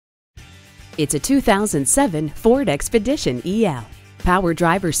It's a 2007 Ford Expedition EL. Power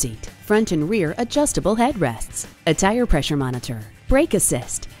driver seat, front and rear adjustable headrests, a tire pressure monitor, brake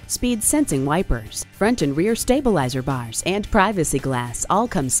assist, speed sensing wipers, front and rear stabilizer bars, and privacy glass all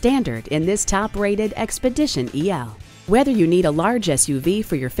come standard in this top-rated Expedition EL. Whether you need a large SUV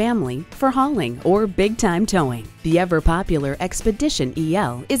for your family, for hauling, or big-time towing, the ever-popular Expedition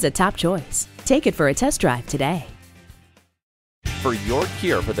EL is a top choice. Take it for a test drive today. For your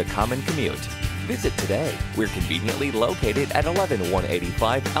cure for the common commute, visit today. We're conveniently located at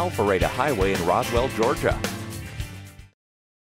 11185 Alpharetta Highway in Roswell, Georgia.